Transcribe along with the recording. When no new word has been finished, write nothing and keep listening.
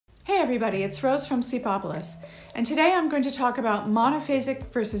everybody, it's Rose from Sleepopolis, and today I'm going to talk about monophasic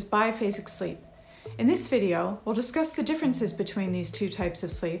versus biphasic sleep. In this video, we'll discuss the differences between these two types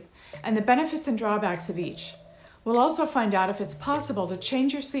of sleep and the benefits and drawbacks of each. We'll also find out if it's possible to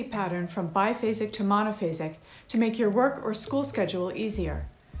change your sleep pattern from biphasic to monophasic to make your work or school schedule easier.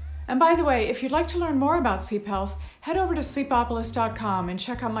 And by the way, if you'd like to learn more about sleep health, head over to sleepopolis.com and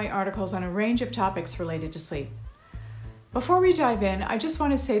check out my articles on a range of topics related to sleep. Before we dive in, I just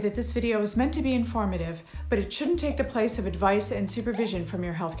want to say that this video is meant to be informative, but it shouldn't take the place of advice and supervision from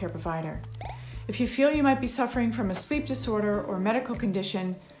your healthcare provider. If you feel you might be suffering from a sleep disorder or medical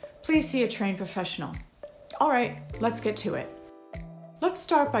condition, please see a trained professional. All right, let's get to it. Let's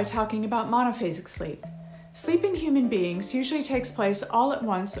start by talking about monophasic sleep. Sleep in human beings usually takes place all at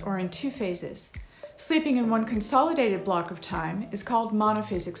once or in two phases. Sleeping in one consolidated block of time is called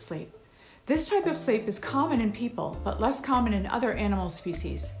monophasic sleep. This type of sleep is common in people, but less common in other animal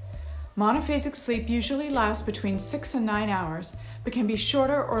species. Monophasic sleep usually lasts between 6 and 9 hours, but can be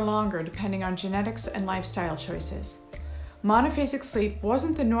shorter or longer depending on genetics and lifestyle choices. Monophasic sleep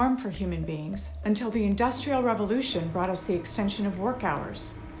wasn't the norm for human beings until the Industrial Revolution brought us the extension of work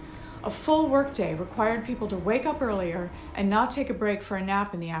hours. A full workday required people to wake up earlier and not take a break for a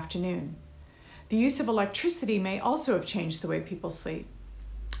nap in the afternoon. The use of electricity may also have changed the way people sleep.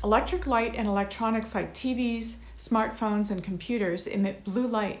 Electric light and electronics like TVs, smartphones, and computers emit blue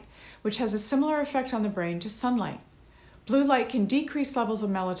light, which has a similar effect on the brain to sunlight. Blue light can decrease levels of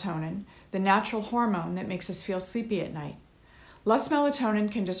melatonin, the natural hormone that makes us feel sleepy at night. Less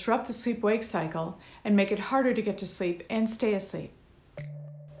melatonin can disrupt the sleep-wake cycle and make it harder to get to sleep and stay asleep.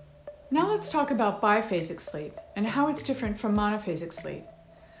 Now let's talk about biphasic sleep and how it's different from monophasic sleep.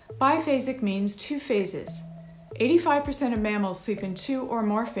 Biphasic means two phases. 85% of mammals sleep in two or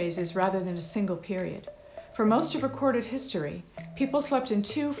more phases rather than a single period. For most of recorded history, people slept in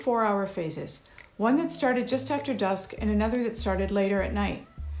two 4-hour phases, one that started just after dusk and another that started later at night.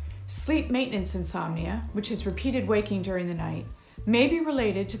 Sleep maintenance insomnia, which is repeated waking during the night, may be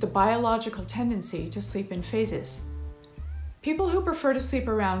related to the biological tendency to sleep in phases. People who prefer to sleep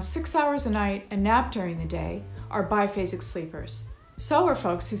around 6 hours a night and nap during the day are biphasic sleepers. So are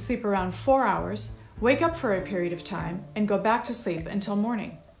folks who sleep around 4 hours, wake up for a period of time, and go back to sleep until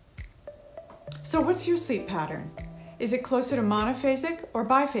morning. So what's your sleep pattern? Is it closer to monophasic or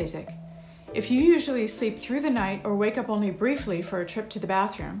biphasic? If you usually sleep through the night or wake up only briefly for a trip to the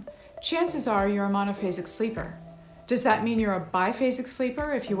bathroom, chances are you're a monophasic sleeper. Does that mean you're a biphasic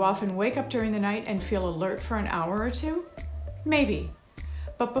sleeper if you often wake up during the night and feel alert for an hour or two? Maybe.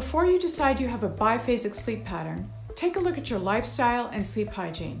 But before you decide you have a biphasic sleep pattern, take a look at your lifestyle and sleep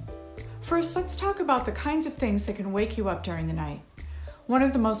hygiene. First, let's talk about the kinds of things that can wake you up during the night. One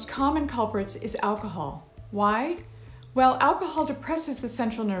of the most common culprits is alcohol. Why? Well, alcohol depresses the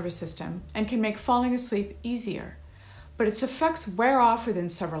central nervous system and can make falling asleep easier. But its effects wear off within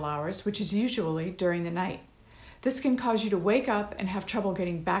several hours, which is usually during the night. This can cause you to wake up and have trouble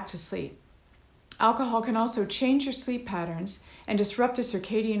getting back to sleep. Alcohol can also change your sleep patterns and disrupt the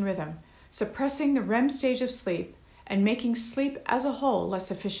circadian rhythm, suppressing the REM stage of sleep and making sleep as a whole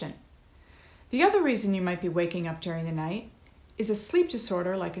less efficient. The other reason you might be waking up during the night is a sleep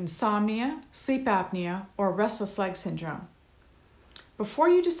disorder like insomnia, sleep apnea, or restless leg syndrome. Before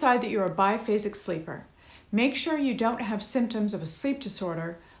you decide that you're a biphasic sleeper, make sure you don't have symptoms of a sleep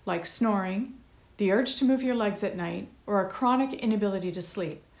disorder like snoring, the urge to move your legs at night, or a chronic inability to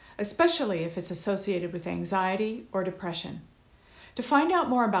sleep, especially if it's associated with anxiety or depression. To find out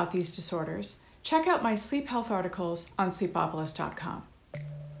more about these disorders, check out my sleep health articles on sleepopolis.com.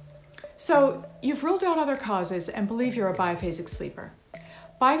 So, you've ruled out other causes and believe you're a biphasic sleeper.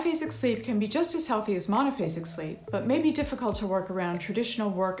 Biphasic sleep can be just as healthy as monophasic sleep, but may be difficult to work around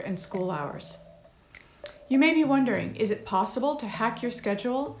traditional work and school hours. You may be wondering, is it possible to hack your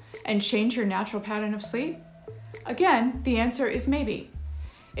schedule and change your natural pattern of sleep? Again, the answer is maybe.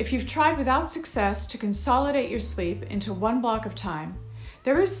 If you've tried without success to consolidate your sleep into one block of time,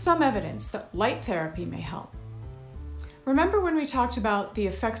 there is some evidence that light therapy may help. Remember when we talked about the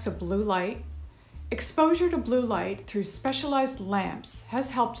effects of blue light? Exposure to blue light through specialized lamps has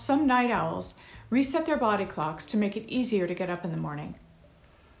helped some night owls reset their body clocks to make it easier to get up in the morning.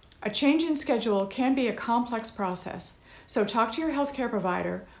 A change in schedule can be a complex process, so talk to your healthcare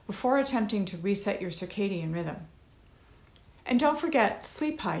provider before attempting to reset your circadian rhythm. And don't forget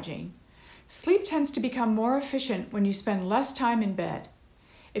sleep hygiene. Sleep tends to become more efficient when you spend less time in bed.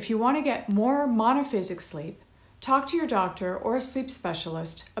 If you want to get more monophasic sleep, talk to your doctor or a sleep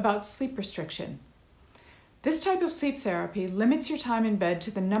specialist about sleep restriction. This type of sleep therapy limits your time in bed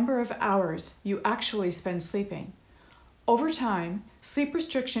to the number of hours you actually spend sleeping. Over time, sleep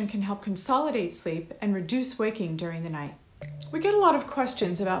restriction can help consolidate sleep and reduce waking during the night. We get a lot of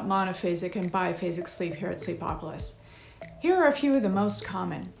questions about monophasic and biphasic sleep here at Sleepopolis. Here are a few of the most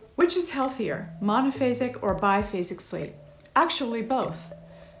common. Which is healthier, monophasic or biphasic sleep? Actually, both.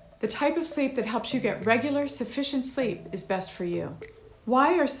 The type of sleep that helps you get regular, sufficient sleep is best for you.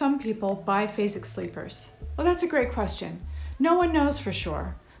 Why are some people biphasic sleepers? Well, that's a great question. No one knows for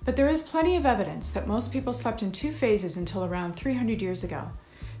sure, but there is plenty of evidence that most people slept in 2 phases until around 300 years ago.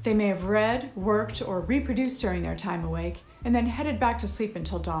 They may have read, worked, or reproduced during their time awake, and then headed back to sleep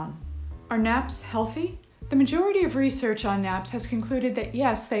until dawn. Are naps healthy? The majority of research on naps has concluded that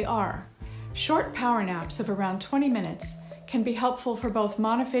yes, they are. Short power naps of around 20 minutes can be helpful for both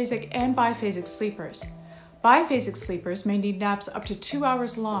monophasic and biphasic sleepers. Biphasic sleepers may need naps up to 2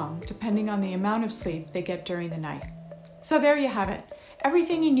 hours long, depending on the amount of sleep they get during the night. So there you have it,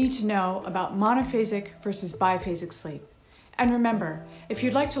 everything you need to know about monophasic versus biphasic sleep. And remember, if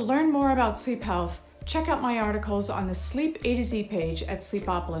you'd like to learn more about sleep health, check out my articles on the Sleep A to Z page at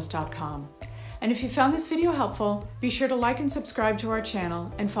sleepopolis.com. And if you found this video helpful, be sure to like and subscribe to our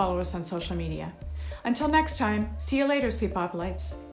channel and follow us on social media. Until next time, see you later, Sleepopolites.